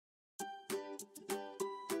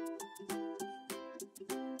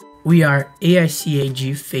We are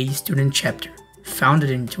ESC FEI student chapter,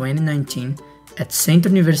 founded in 2019 at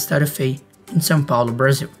Centro Universitário FEI in São Paulo,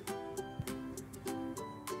 Brazil.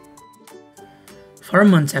 4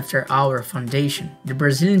 months after our foundation, the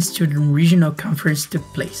Brazilian Student Regional Conference took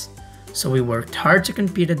place, so we worked hard to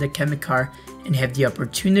compete at the ChemiCar and have the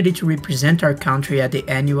opportunity to represent our country at the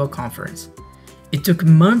annual conference. It took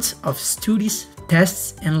months of studies,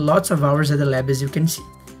 tests, and lots of hours at the lab, as you can see.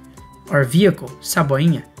 Our vehicle,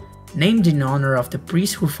 Saboinha, named in honor of the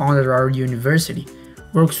priest who founded our university,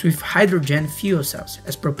 works with hydrogen fuel cells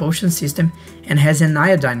as propulsion system and has an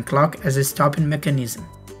iodine clock as a stopping mechanism.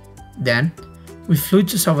 Then, we flew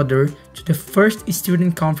to Salvador to the first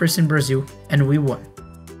student conference in Brazil, and we won.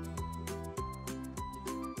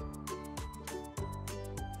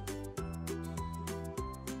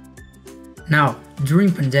 Now,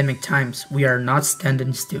 during pandemic times, we are not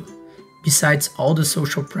standing still. Besides all the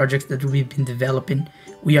social projects that we've been developing,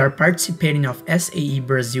 we are participating of SAE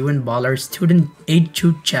Brazil and Baller Student Aid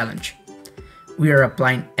Challenge. We are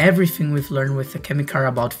applying everything we've learned with the ChemiCar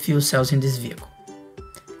about fuel cells in this vehicle.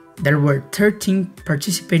 There were 13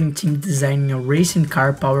 participating teams designing a racing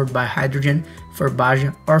car powered by hydrogen for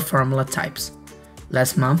Baja or Formula types.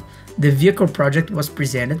 Last month, the vehicle project was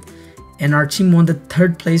presented and our team won the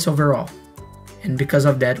 3rd place overall. And because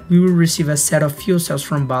of that, we will receive a set of fuel cells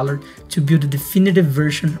from Ballard to build a definitive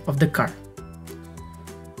version of the car.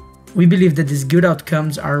 We believe that these good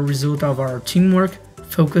outcomes are a result of our teamwork,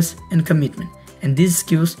 focus, and commitment, and these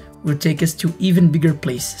skills will take us to even bigger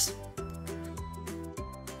places.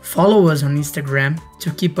 Follow us on Instagram to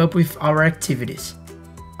keep up with our activities.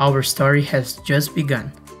 Our story has just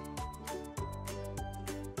begun.